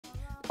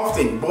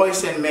Often,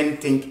 boys and men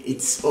think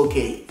it's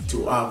okay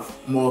to have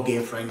more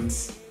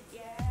girlfriends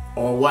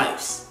or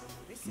wives,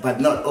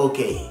 but not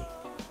okay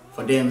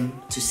for them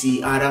to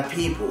see other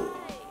people.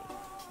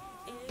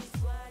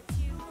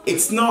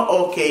 It's not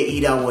okay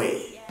either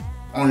way,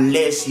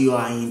 unless you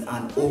are in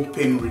an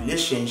open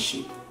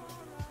relationship,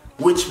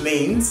 which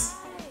means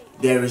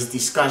there is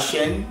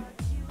discussion,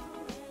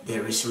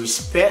 there is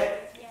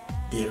respect,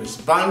 there is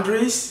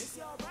boundaries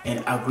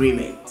and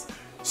agreement.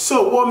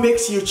 So what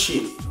makes you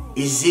cheat?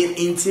 Is it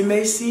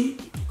intimacy,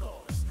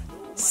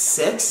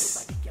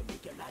 sex,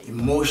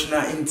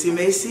 emotional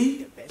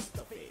intimacy,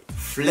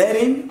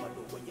 flirting,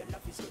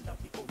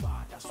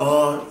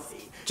 or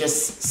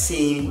just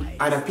seeing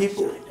other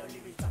people?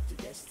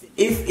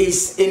 If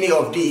it's any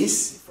of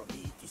these,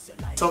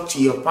 talk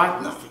to your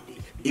partner.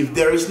 If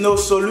there is no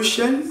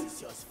solution,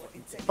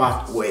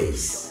 part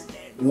ways.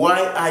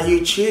 Why are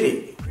you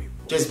cheating?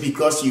 Just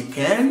because you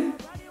can?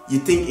 You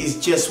think it's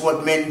just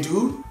what men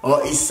do?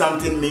 Or is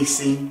something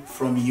missing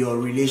from your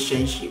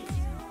relationship?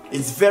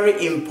 It's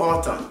very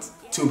important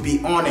to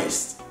be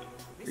honest,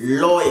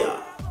 loyal,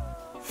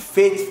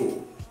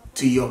 faithful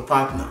to your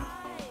partner.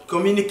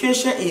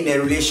 Communication in a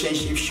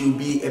relationship should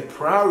be a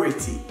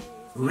priority.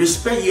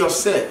 Respect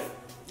yourself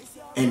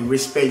and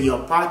respect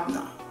your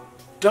partner.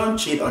 Don't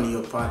cheat on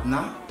your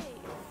partner.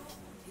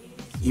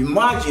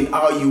 Imagine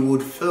how you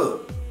would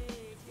feel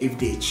if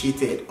they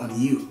cheated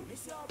on you.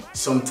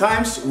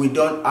 Sometimes we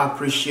don't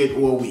appreciate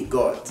what we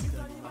got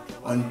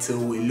until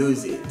we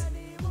lose it.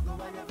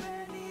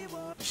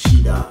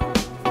 Shida.